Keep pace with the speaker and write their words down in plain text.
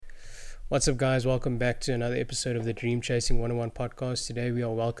What's up, guys? Welcome back to another episode of the Dream Chasing 101 podcast. Today, we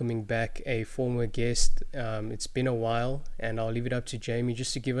are welcoming back a former guest. It's been a while, and I'll leave it up to Jamie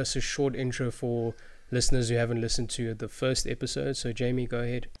just to give us a short intro for listeners who haven't listened to the first episode. So, Jamie, go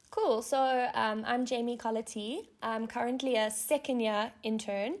ahead. Cool. So, I'm Jamie Colity. I'm currently a second-year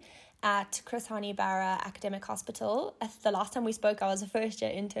intern at Chris Hani Barra Academic Hospital. The last time we spoke, I was a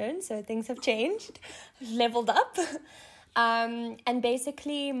first-year intern, so things have changed, leveled up. And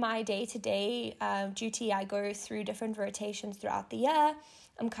basically my day-to-day duty, I go through different rotations throughout the year.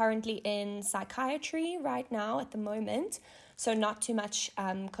 I'm currently in psychiatry right now at the moment, so not too much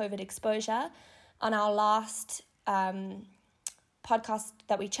COVID exposure. On our last podcast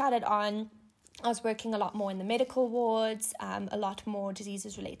that we chatted on, I was working a lot more in the medical wards, a lot more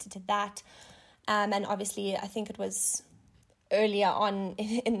diseases related to that. And obviously, I think it was earlier on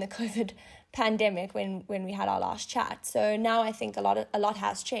in the COVID pandemic when we had our last chat. So now I think a lot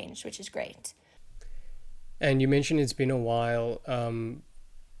has changed, which is great. And you mentioned it's been a while.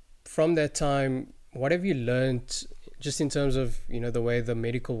 From that time, what have you learned just in terms of, the way the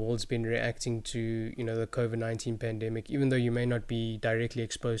medical world's been reacting to, the COVID-19 pandemic, even though you may not be directly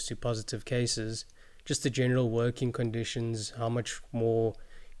exposed to positive cases, just the general working conditions, how much more,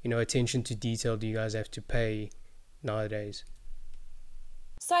 attention to detail do you guys have to pay nowadays?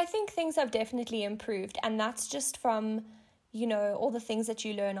 So I think things have definitely improved, and that's just from, all the things that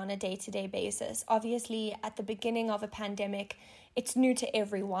you learn on a day-to-day basis. Obviously, at the beginning of a pandemic, it's new to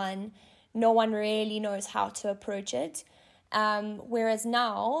everyone. No one really knows how to approach it. Whereas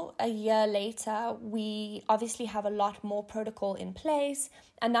now, a year later, we obviously have a lot more protocol in place,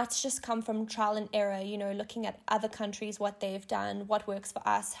 and that's just come from trial and error, looking at other countries, what they've done, what works for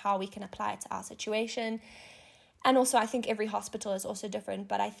us, how we can apply it to our situation. And also, I think every hospital is also different,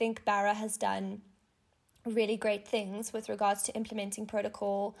 but I think Barra has done really great things with regards to implementing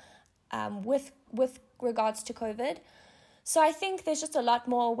protocol with regards to COVID. So I think there's just a lot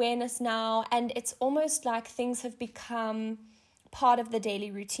more awareness now, and it's almost like things have become part of the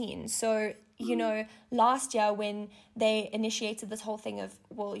daily routine. So, last year when they initiated this whole thing of,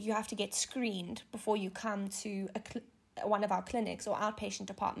 well, you have to get screened before you come to one of our clinics or outpatient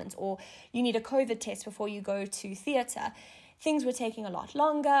departments, or you need a COVID test before you go to theatre. Things were taking a lot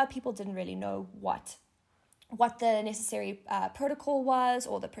longer. People didn't really know what the necessary protocol was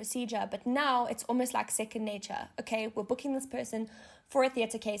or the procedure, but now it's almost like second nature. Okay, we're booking this person for a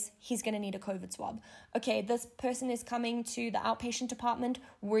theatre case, he's going to need a COVID swab. Okay, this person is coming to the outpatient department,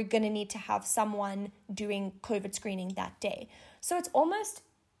 we're going to need to have someone doing COVID screening that day. So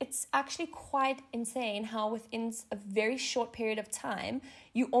it's actually quite insane how within a very short period of time,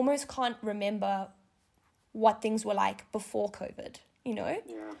 you almost can't remember what things were like before COVID,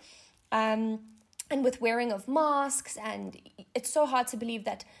 Yeah. And with wearing of masks, and it's so hard to believe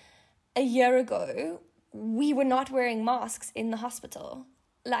that a year ago, we were not wearing masks in the hospital.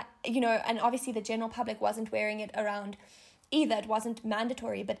 And obviously the general public wasn't wearing it around either. It wasn't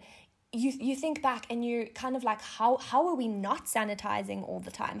mandatory, but you think back and you're kind of like, how are we not sanitizing all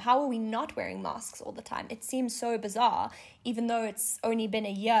the time? How are we not wearing masks all the time? It seems so bizarre, even though it's only been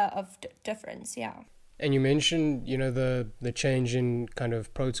a year of difference, yeah. And you mentioned, the change in kind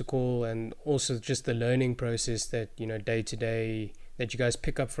of protocol and also just the learning process that, day to day that you guys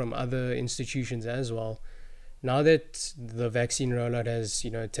pick up from other institutions as well. Now that the vaccine rollout has,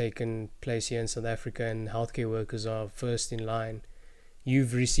 taken place here in South Africa and healthcare workers are first in line,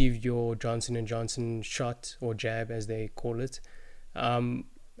 you've received your Johnson & Johnson shot, or jab as they call it.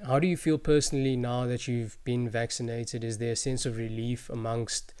 How do you feel personally now that you've been vaccinated? Is there a sense of relief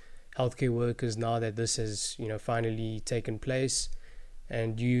amongst healthcare workers now that this has, finally taken place?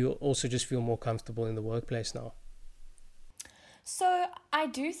 And do you also just feel more comfortable in the workplace now? So I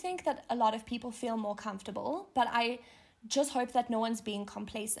do think that a lot of people feel more comfortable, but I just hope that no one's being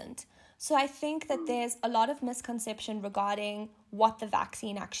complacent. So I think that there's a lot of misconception regarding what the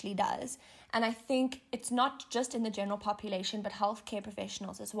vaccine actually does. And I think it's not just in the general population, but healthcare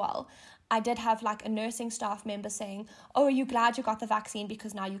professionals as well. I did have a nursing staff member saying, oh, are you glad you got the vaccine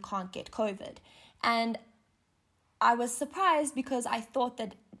because now you can't get COVID? And I was surprised because I thought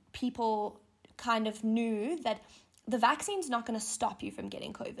that people kind of knew that the vaccine's not going to stop you from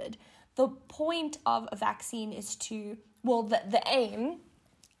getting COVID. The point of a vaccine is the aim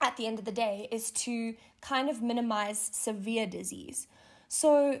at the end of the day is to kind of minimize severe disease.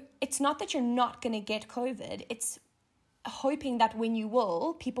 So it's not that you're not going to get COVID. It's hoping that when you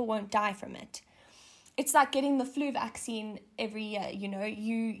will, people won't die from it. It's like getting the flu vaccine every year.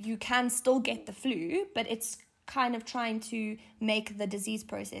 You can still get the flu, but it's kind of trying to make the disease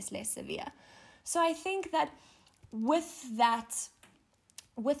process less severe. So I think that with that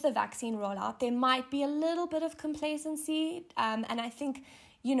with the vaccine rollout, there might be a little bit of complacency. And I think,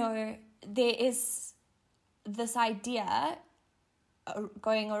 there is this idea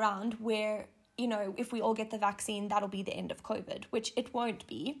going around where, if we all get the vaccine, that'll be the end of COVID, which it won't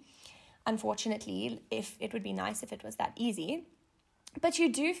be, unfortunately. If it would be nice if it was that easy. But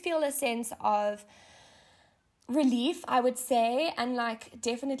you do feel a sense of relief, I would say, and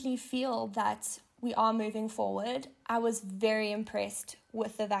definitely feel that we are moving forward. I was very impressed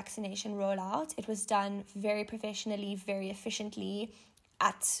with the vaccination rollout. It was done very professionally, very efficiently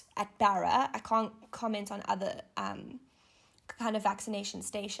at Barra. I can't comment on other kind of vaccination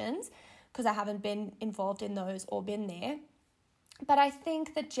stations because I haven't been involved in those or been there. But I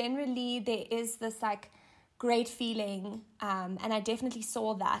think that generally there is this great feeling, and I definitely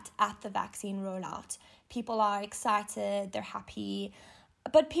saw that at the vaccine rollout. People are excited, they're happy,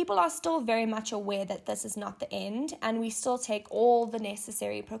 but people are still very much aware that this is not the end, and we still take all the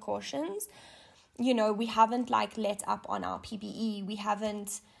necessary precautions. We haven't let up on our PPE, we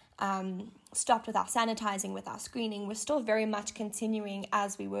haven't stopped with our sanitizing, with our screening. We're still very much continuing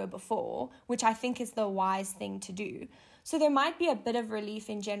as we were before, which I think is the wise thing to do. So there might be a bit of relief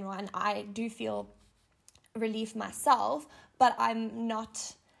in general, and I do feel relief myself, but I'm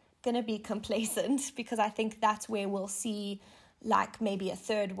not going to be complacent because I think that's where we'll see maybe a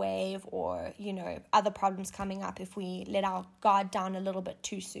third wave or, other problems coming up if we let our guard down a little bit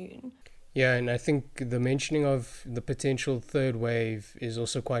too soon. Yeah, and I think the mentioning of the potential third wave is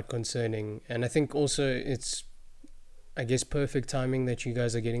also quite concerning. And I think also it's, perfect timing that you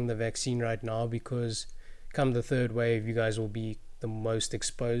guys are getting the vaccine right now, because come the third wave, you guys will be the most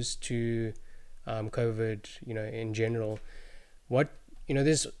exposed to COVID, in general.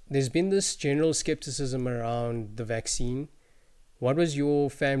 There's been this general skepticism around the vaccine. What was your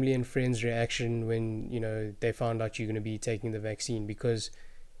family and friends' reaction when, they found out you're going to be taking the vaccine? Because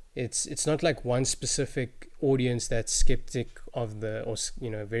it's not one specific audience that's very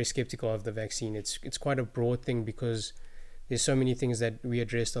skeptical of the vaccine. It's quite a broad thing because there's so many things that we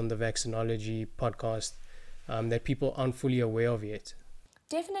addressed on the Vaccinology podcast that people aren't fully aware of yet.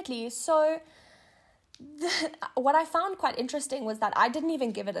 Definitely. So what I found quite interesting was that I didn't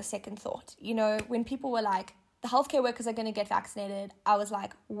even give it a second thought. When people were like, the healthcare workers are going to get vaccinated, I was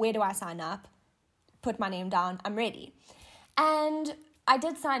like, where do I sign up? Put my name down. I'm ready. And I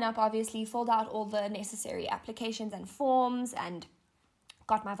did sign up, obviously, filled out all the necessary applications and forms and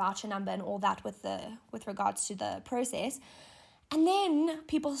got my voucher number and all that with regards to the process. And then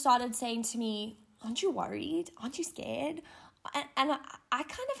people started saying to me, aren't you worried? Aren't you scared? And I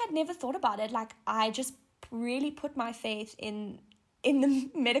kind of had never thought about it. I just really put my faith in the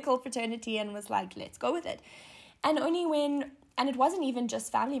medical fraternity and was like, let's go with it. And it wasn't even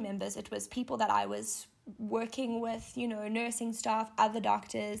just family members, it was people that I was working with, nursing staff, other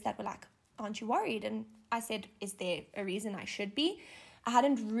doctors that were like, aren't you worried? And I said, is there a reason I should be? I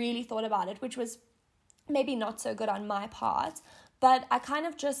hadn't really thought about it, which was maybe not so good on my part, but I kind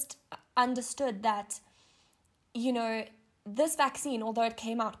of just understood that, this vaccine, although it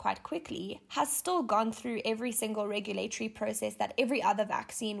came out quite quickly, has still gone through every single regulatory process that every other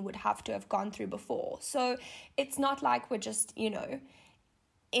vaccine would have to have gone through before. So it's not like we're just,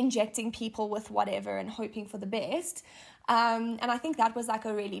 injecting people with whatever and hoping for the best. And I think that was a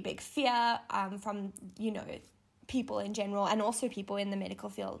really big fear from, people in general and also people in the medical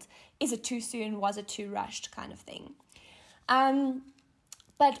field. Is it too soon? Was it too rushed? Kind of thing.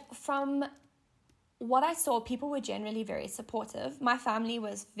 But from what I saw, people were generally very supportive. My family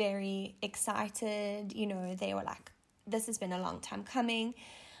was very excited. They were like, this has been a long time coming.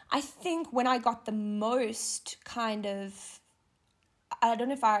 I think when I got the most kind of, I don't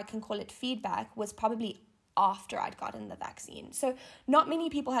know if I can call it feedback, was probably after I'd gotten the vaccine. So not many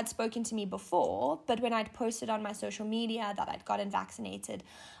people had spoken to me before, but when I'd posted on my social media that I'd gotten vaccinated,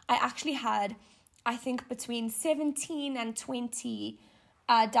 I actually had, I think, between 17 and 20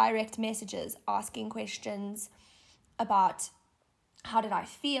 direct messages asking questions about how did I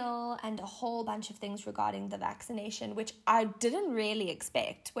feel and a whole bunch of things regarding the vaccination, which I didn't really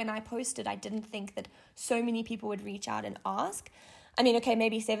expect. When I posted, I didn't think that so many people would reach out and ask. I mean, okay,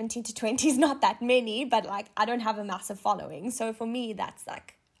 maybe 17 to 20 is not that many, but I don't have a massive following. So for me, that's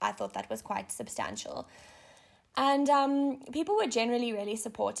I thought that was quite substantial. And people were generally really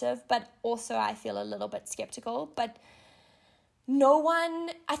supportive, but also I feel a little bit skeptical. But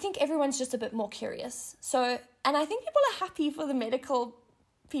I think everyone's just a bit more curious. So, and I think people are happy for the medical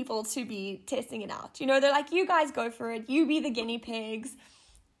people to be testing it out. They're like, you guys go for it. You be the guinea pigs.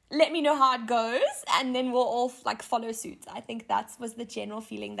 let me know how it goes, and then we'll all like follow suit. I think that was the general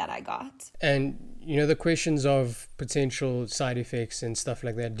feeling that I got. And, the questions of potential side effects and stuff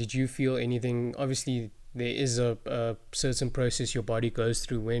like that, did you feel anything? Obviously, there is a certain process your body goes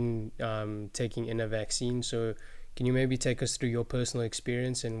through when taking in a vaccine. So can you maybe take us through your personal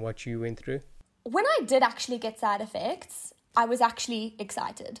experience and what you went through? When I did actually get side effects, I was actually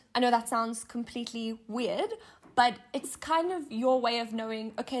excited. I know that sounds completely weird, but it's kind of your way of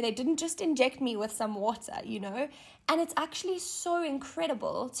knowing, okay, they didn't just inject me with some water, And it's actually so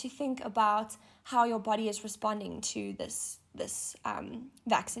incredible to think about how your body is responding to this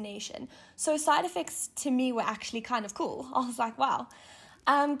vaccination. So side effects to me were actually kind of cool. I was like, wow.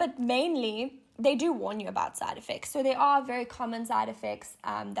 But mainly, they do warn you about side effects. So there are very common side effects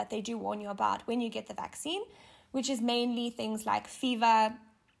that they do warn you about when you get the vaccine, which is mainly things like fever,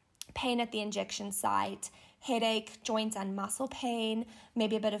 pain at the injection site, headache, joint and muscle pain,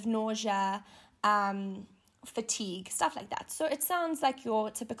 maybe a bit of nausea, fatigue, stuff like that. So it sounds like your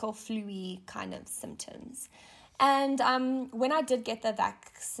typical flu-y kind of symptoms. And when I did get the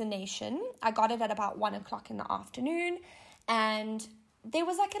vaccination, I got it at about 1 o'clock in the afternoon, and there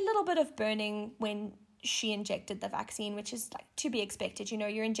was like a little bit of burning when she injected the vaccine, which is like to be expected.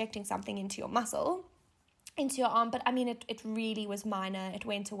 You're injecting something into your muscle, into your arm, but I mean, it really was minor. It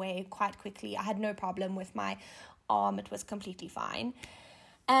went away quite quickly. I had no problem with my arm. It was completely fine.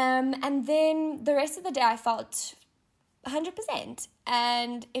 And then the rest of the day I felt 100%.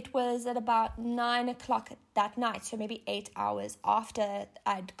 And it was at about 9 o'clock that night, so maybe 8 hours after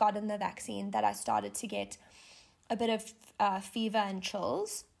I'd gotten the vaccine, that I started to get a bit of fever and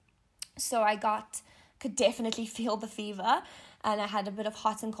chills. So I could definitely feel the fever, and I had a bit of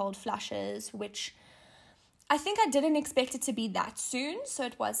hot and cold flushes, which I think I didn't expect it to be that soon, so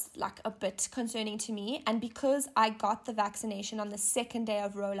it was like a bit concerning to me. And because I got the vaccination on the second day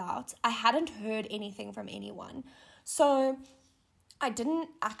of rollout, I hadn't heard anything from anyone. So I didn't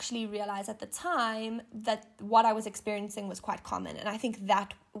actually realize at the time that what I was experiencing was quite common. And I think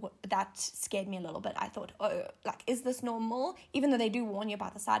that scared me a little bit. I thought, is this normal? Even though they do warn you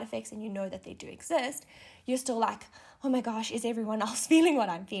about the side effects and you know that they do exist, you're still like, oh my gosh, is everyone else feeling what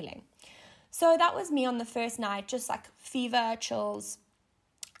I'm feeling? So that was me on the first night, just like fever, chills,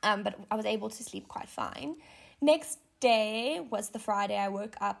 but I was able to sleep quite fine. Next day was the Friday. I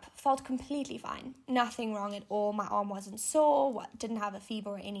woke up, felt completely fine, nothing wrong at all. My arm wasn't sore, didn't have a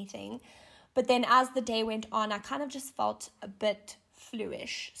fever or anything. But then as the day went on, I kind of just felt a bit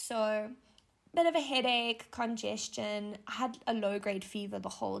fluish. So a bit of a headache, congestion. I had a low-grade fever the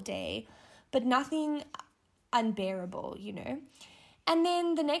whole day, but nothing unbearable, And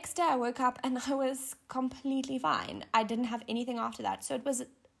then the next day I woke up and I was completely fine. I didn't have anything after that. So it was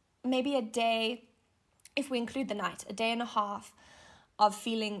maybe a day, if we include the night, a day and a half of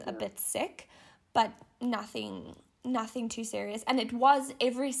feeling a bit sick, but nothing too serious. And it was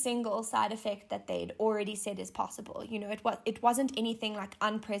every single side effect that they'd already said is possible. It wasn't anything like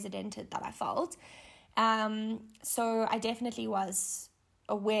unprecedented that I felt. So I definitely was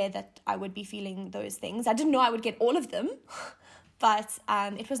aware that I would be feeling those things. I didn't know I would get all of them. But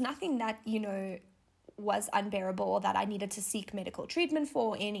it was nothing that, was unbearable or that I needed to seek medical treatment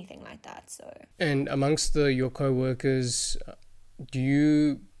for or anything like that. So. And amongst your co-workers, do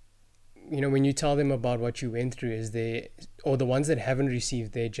you, when you tell them about what you went through, or the ones that haven't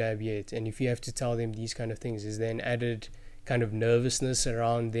received their jab yet, and if you have to tell them these kind of things, is there an added kind of nervousness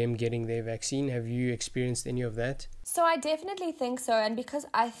around them getting their vaccine? Have you experienced any of that? So I definitely think so. And because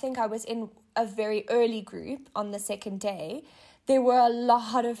I think I was in a very early group on the second day, there were a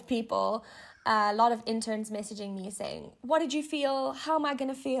lot of people, a lot of interns messaging me saying, what did you feel? How am I going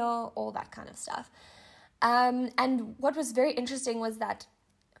to feel? All that kind of stuff. And what was very interesting was that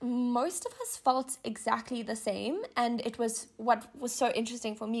most of us felt exactly the same. And what was so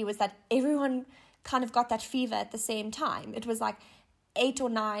interesting for me was that everyone kind of got that fever at the same time. It was like 8 or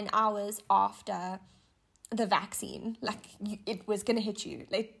 9 hours after the vaccine, it was going to hit you.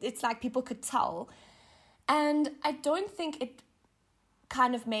 It's like people could tell. And I don't think it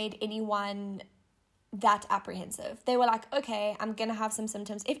kind of made anyone that apprehensive. They were like, okay, I'm going to have some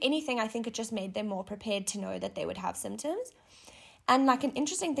symptoms. If anything, I think it just made them more prepared to know that they would have symptoms. And like an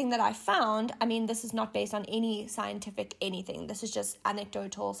interesting thing that I found, I mean, this is not based on any scientific anything. This is just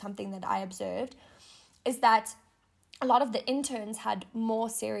anecdotal, something that I observed, is that a lot of the interns had more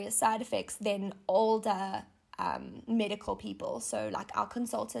serious side effects than older medical people. So like our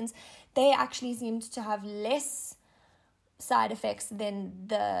consultants, they actually seemed to have less side effects than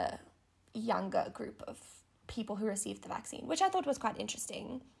the younger group of people who received the vaccine, which I thought was quite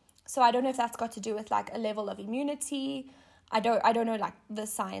interesting. So I don't know if that's got to do with like a level of immunity. I don't know like the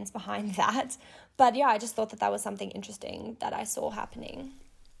science behind that. But yeah, I just thought that was something interesting that I saw happening.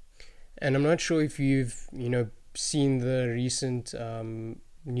 And I'm not sure if you've, seen the recent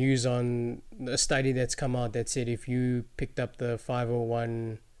news on a study that's come out that said if you picked up the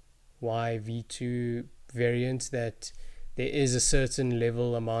 501YV2 variant, that there is a certain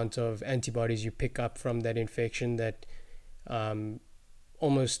level amount of antibodies you pick up from that infection that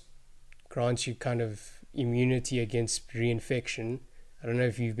almost grants you kind of immunity against reinfection. I don't know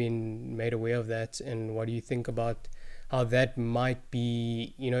if you've been made aware of that, and what do you think about how that might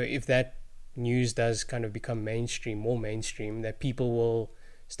be, if that news does kind of become more mainstream, that people will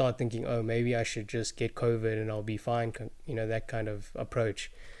start thinking, oh, maybe I should just get COVID and I'll be fine, that kind of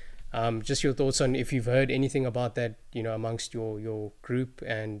approach. Just your thoughts on if you've heard anything about that, amongst your group,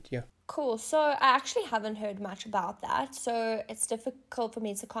 and yeah. Cool. So I actually haven't heard much about that, so it's difficult for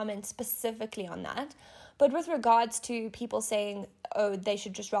me to comment specifically on that. But with regards to people saying, oh, they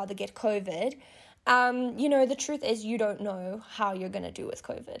should just rather get COVID, the truth is you don't know how you're going to do with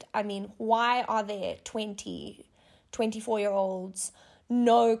COVID. I mean, why are there 20, 24-year-olds,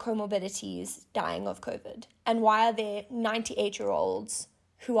 no comorbidities, dying of COVID? And why are there 98-year-olds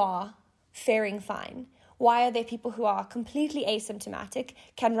who are faring fine? Why are there people who are completely asymptomatic,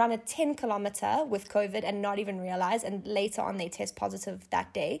 can run a 10-kilometer with COVID and not even realize, and later on they test positive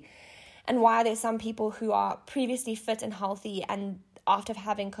that day? And why are there some people who are previously fit and healthy, and after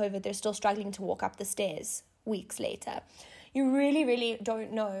having COVID, they're still struggling to walk up the stairs weeks later? You really, really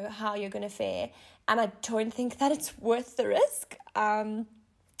don't know how you're going to fare. And I don't think that it's worth the risk.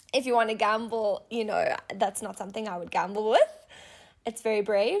 If you want to gamble, that's not something I would gamble with. It's very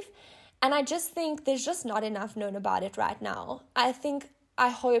brave. And I just think there's just not enough known about it right now. I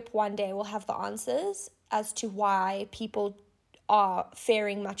hope one day we'll have the answers as to why people are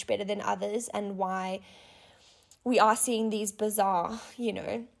faring much better than others, and why we are seeing these bizarre,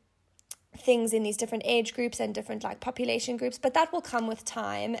 things in these different age groups and different population groups. But that will come with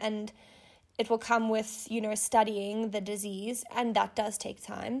time, and it will come with, studying the disease, and that does take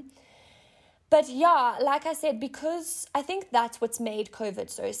time. But yeah, like I said, because I think that's what's made COVID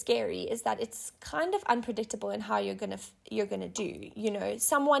so scary, is that it's kind of unpredictable in how you're gonna do.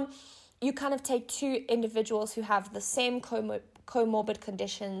 You kind of take two individuals who have the same comorbid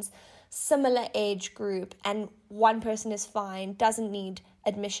conditions, similar age group, and one person is fine, doesn't need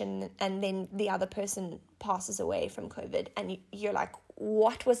admission, and then the other person passes away from COVID, and you're like,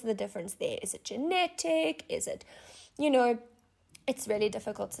 what was the difference there? Is it genetic? Is it, it's really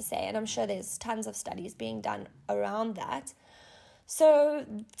difficult to say, and I'm sure there's tons of studies being done around that. So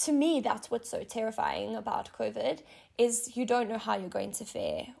to me, that's what's so terrifying about COVID, is you don't know how you're going to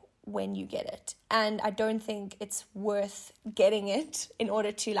fare when you get it. And I don't think it's worth getting it in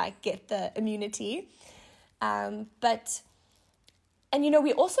order to get the immunity.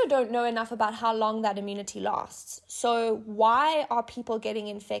 We also don't know enough about how long that immunity lasts. So why are people getting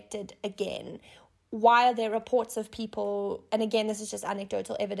infected again? Why are there reports of people, and again, this is just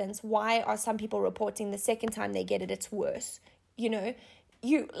anecdotal evidence, why are some people reporting the second time they get it, it's worse?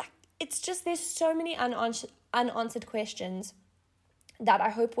 It's just, there's so many unanswered questions that I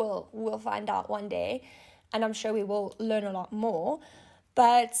hope we'll find out one day, and I'm sure we will learn a lot more.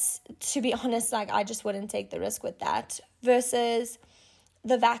 But to be honest, I just wouldn't take the risk with that, versus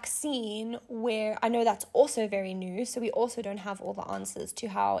the vaccine, where I know that's also very new, so we also don't have all the answers to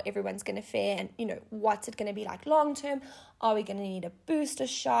how everyone's going to fare, and what's it going to be like long term. Are we going to need a booster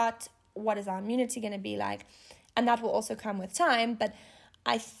shot? What is our immunity going to be like? And that will also come with time. But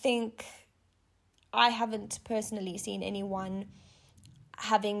I think I haven't personally seen anyone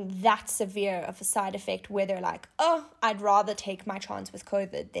having that severe of a side effect where they're like, oh, I'd rather take my chance with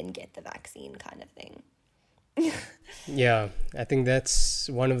COVID than get the vaccine, kind of thing. Yeah, I think that's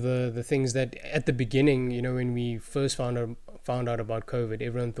one of the things that at the beginning, when we first found out about COVID,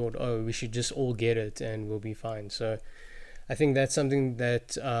 everyone thought, oh, we should just all get it and we'll be fine. So I think that's something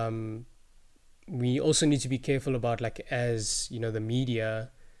that we also need to be careful about, as the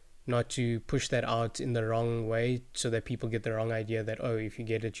media, not to push that out in the wrong way, so that people get the wrong idea that, oh, if you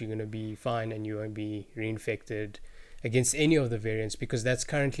get it, you're going to be fine and you won't be reinfected against any of the variants, because that's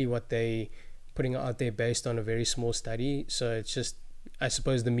currently what they putting out there based on a very small study. So it's just, I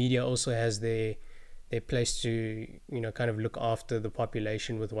suppose the media also has their place to, kind of look after the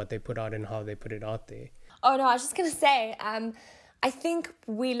population with what they put out and how they put it out there. Oh no, I was just going to say, I think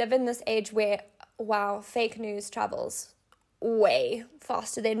we live in this age where, fake news travels way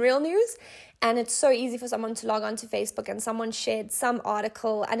faster than real news. And it's so easy for someone to log on to Facebook and someone shared some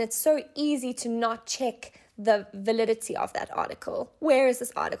article, and it's so easy to not check the validity of that article. Where is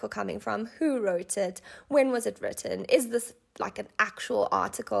this article coming from? Who wrote it? When was it written? Is this like an actual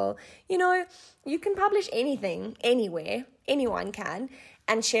article? You know, you can publish anything, anywhere, anyone can,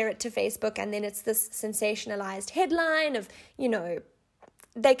 and share it to Facebook, and then it's this sensationalized headline of, you know,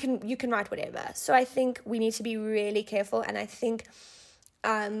 you can write whatever. So I think we need to be really careful, and I think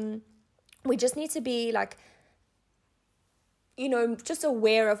we just need to be like, you know, just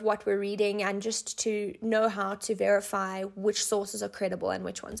aware of what we're reading, and just to know how to verify which sources are credible and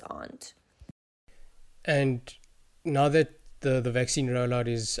which ones aren't. And now that the vaccine rollout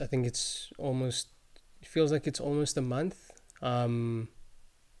is, I think it feels like it's almost a month,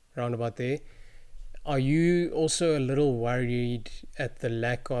 around about there. Are you also a little worried at the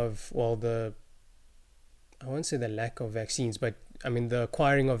lack of, I won't say the lack of vaccines, but I mean the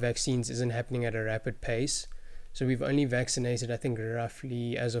acquiring of vaccines isn't happening at a rapid pace? So we've only vaccinated, I think,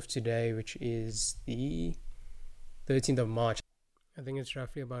 roughly as of today, which is the 13th of March. I think it's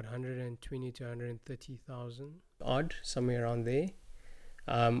roughly about 120 to 130,000 odd, somewhere around there.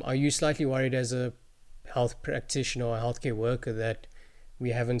 Are you slightly worried as a health practitioner or a healthcare worker that we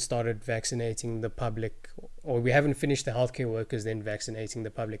haven't started vaccinating the public, or we haven't finished the healthcare workers then vaccinating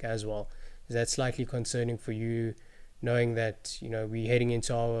the public as well? Is that slightly concerning for you, knowing that, you know, we're heading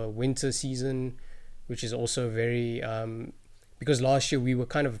into our winter season, which is also very, because last year we were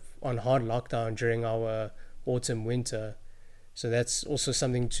kind of on hard lockdown during our autumn winter. So that's also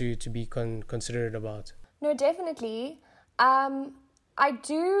something to be considerate about. No, definitely.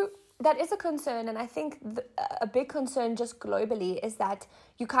 That is a concern, and I think a big concern just globally is that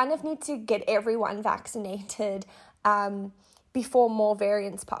you kind of need to get everyone vaccinated before more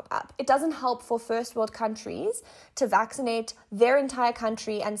variants pop up. It doesn't help for first world countries to vaccinate their entire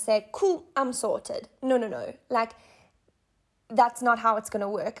country and say, cool, I'm sorted. No. Like, that's not how it's going to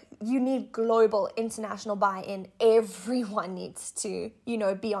work. You need global international buy-in. Everyone needs to, you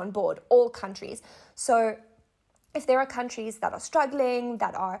know, be on board, all countries. So if there are countries that are struggling,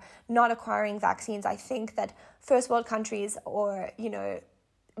 that are not acquiring vaccines, I think that first world countries, or, you know,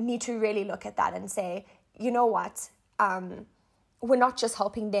 need to really look at that and say, you know what, we're not just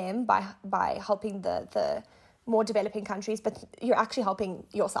helping them by helping the more developing countries, but you're actually helping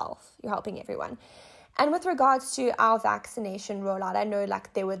yourself. You're helping everyone. And with regards to our vaccination rollout, I know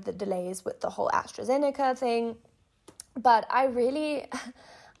like there were the delays with the whole AstraZeneca thing, but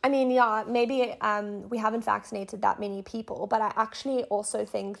maybe we haven't vaccinated that many people, but I actually also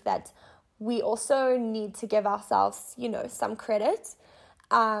think that we also need to give ourselves, you know, some credit.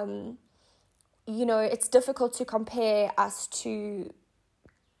 You know, it's difficult to compare us to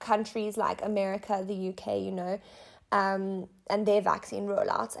countries like America, the UK, you know, and their vaccine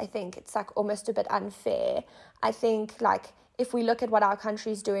rollouts. I think it's like almost a bit unfair. I think like if we look at what our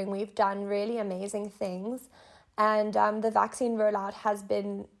country's doing, we've done really amazing things, and the vaccine rollout has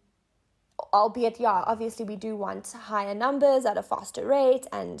been, albeit, obviously we do want higher numbers at a faster rate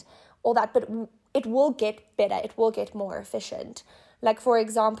and all that, but it will get better. It will get more efficient. Like, for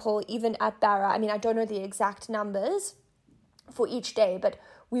example, even at Barra, I mean, I don't know the exact numbers for each day, but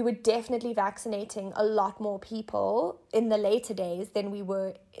we were definitely vaccinating a lot more people in the later days than we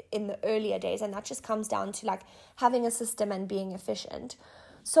were in the earlier days. And that just comes down to like having a system and being efficient.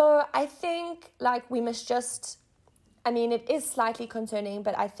 So I think like we must just, I mean, it is slightly concerning,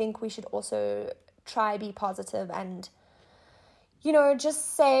 but I think we should also try be positive and, you know,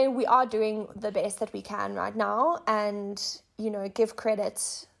 just say we are doing the best that we can right now, and, you know, give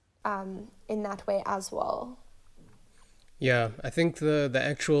credit in that way as well. Yeah, I think the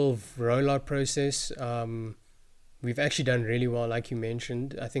actual rollout process, we've actually done really well, like you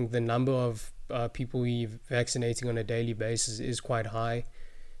mentioned. I think the number of people we're vaccinating on a daily basis is quite high.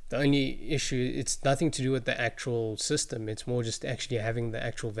 The only issue, it's nothing to do with the actual system. It's more just actually having the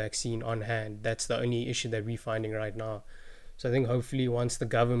actual vaccine on hand. That's the only issue that we're finding right now. So I think hopefully once the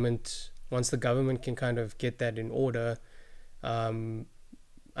government can kind of get that in order,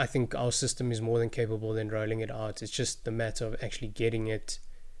 I think our system is more than capable in rolling it out. It's just the matter of actually getting it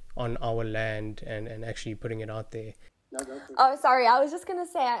on our land and actually putting it out there. Oh, sorry. I was just going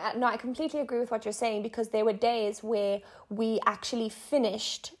to say, I completely agree with what you're saying, because there were days where we actually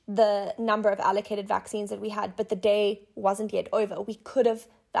finished the number of allocated vaccines that we had, but the day wasn't yet over. We could have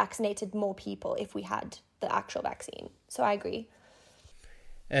vaccinated more people if we had the actual vaccine. So I agree.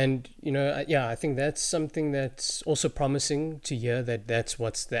 And, you know, yeah, I think that's something that's also promising to hear, that's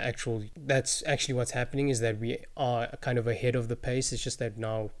actually what's happening, is that we are kind of ahead of the pace. It's just that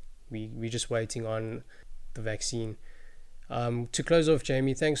now we're just waiting on the vaccine. To close off,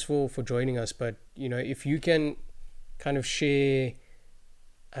 Jamie, thanks for joining us. But, you know, if you can kind of share,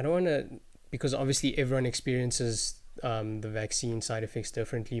 I don't want to because obviously everyone experiences the vaccine side effects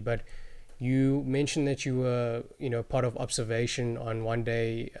differently, but you mentioned that you were, part of observation on one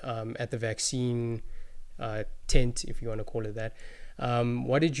day at the vaccine tent, if you want to call it that.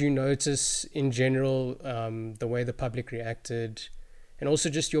 What did you notice in general, the way the public reacted, and also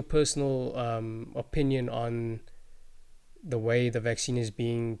just your personal opinion on the way the vaccine is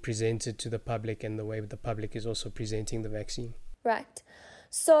being presented to the public and the way the public is also presenting the vaccine? Right.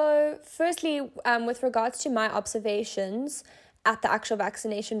 So firstly, with regards to my observations at the actual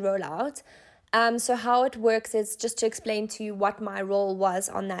vaccination rollout, so how it works is, just to explain to you what my role was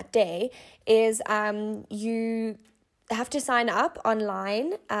on that day, is you have to sign up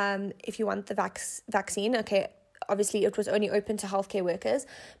online if you want the vaccine. Okay, obviously it was only open to healthcare workers,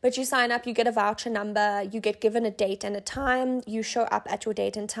 but you sign up, you get a voucher number, you get given a date and a time, you show up at your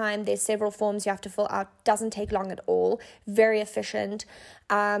date and time. There's several forms you have to fill out, doesn't take long at all, very efficient.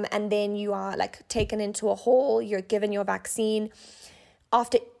 And then you are taken into a hall, you're given your vaccine.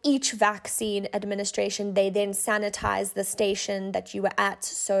 After each vaccine administration, they then sanitize the station that you were at.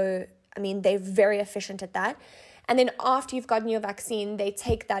 So, they're very efficient at that. And then after you've gotten your vaccine, they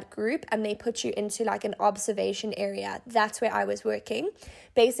take that group and they put you into an observation area. That's where I was working.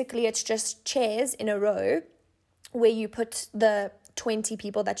 Basically, it's just chairs in a row where you put the 20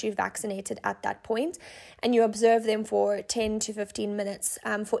 people that you've vaccinated at that point, and you observe them for 10 to 15 minutes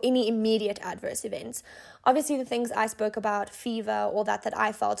for any immediate adverse events. Obviously, the things I spoke about, fever, all that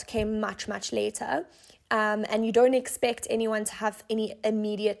I felt, came much, much later. And you don't expect anyone to have any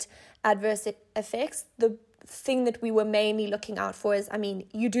immediate adverse effects. The thing that we were mainly looking out for is,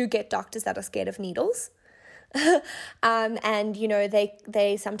 you do get doctors that are scared of needles. And,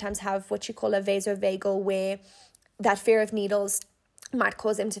 they sometimes have what you call a vasovagal, where that fear of needles might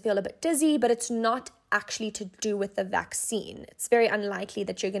cause them to feel a bit dizzy, but it's not actually to do with the vaccine. It's very unlikely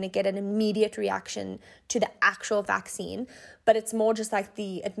that you're going to get an immediate reaction to the actual vaccine, but it's more just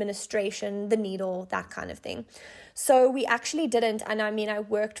the administration, the needle, that kind of thing. So we actually didn't, and I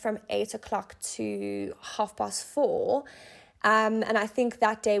worked from 8 o'clock to 4:30, and I think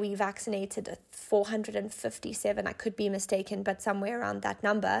that day we vaccinated 457, I could be mistaken, but somewhere around that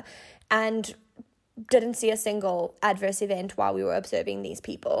number, and didn't see a single adverse event while we were observing these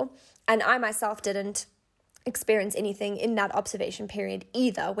people. And I myself didn't experience anything in that observation period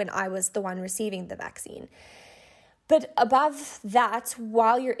either when I was the one receiving the vaccine. But above that,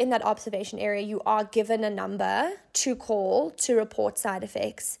 while you're in that observation area, you are given a number to call to report side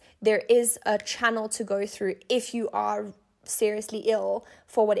effects. There is a channel to go through if you are seriously ill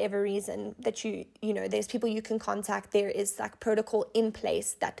for whatever reason, that there's people you can contact. There is protocol in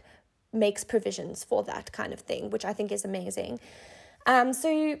place that makes provisions for that kind of thing, which I think is amazing.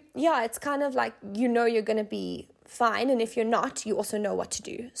 So it's kind of you're going to be fine, and if you're not, you also know what to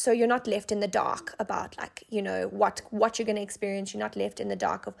do. So you're not left in the dark about what you're going to experience. You're not left in the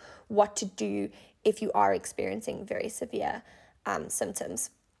dark of what to do if you are experiencing very severe symptoms.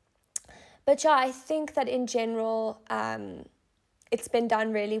 But I think that in general, it's been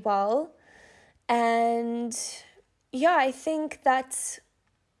done really well, and I think that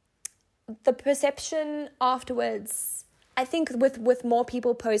the perception afterwards, I think with more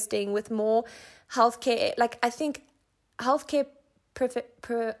people posting, with more healthcare, I think healthcare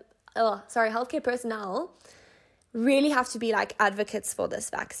personnel really have to be advocates for this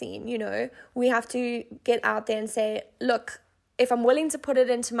vaccine. We have to get out there and say, look, if I'm willing to put it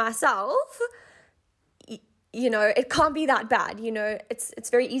into myself, it can't be that bad. It's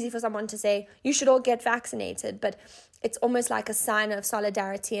very easy for someone to say, you should all get vaccinated, but it's almost like a sign of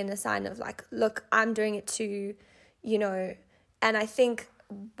solidarity and a sign of look, I'm doing it too, and I think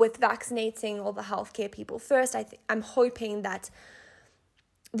with vaccinating all the healthcare people first, I'm hoping that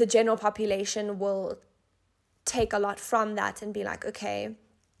the general population will take a lot from that and be okay,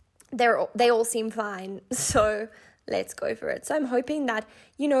 they all seem fine, so let's go for it. So I'm hoping that,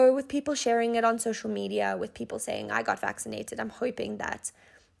 with people sharing it on social media, with people saying I got vaccinated, I'm hoping that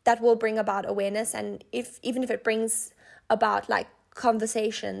will bring about awareness, and even if it brings about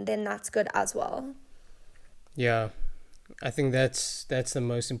conversation, then that's good as well. Yeah, I think that's the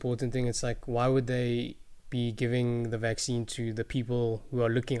most important thing. It's why would they be giving the vaccine to the people who are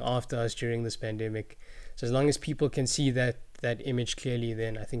looking after us during this pandemic? So as long as people can see that image clearly,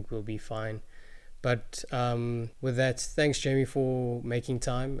 then I think we'll be fine. But with that, thanks Jamie for making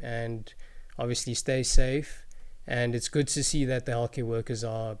time, and obviously stay safe. And it's good to see that the healthcare workers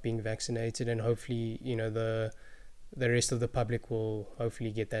are being vaccinated, and hopefully, the rest of the public will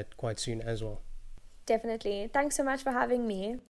hopefully get that quite soon as well. Definitely. Thanks so much for having me.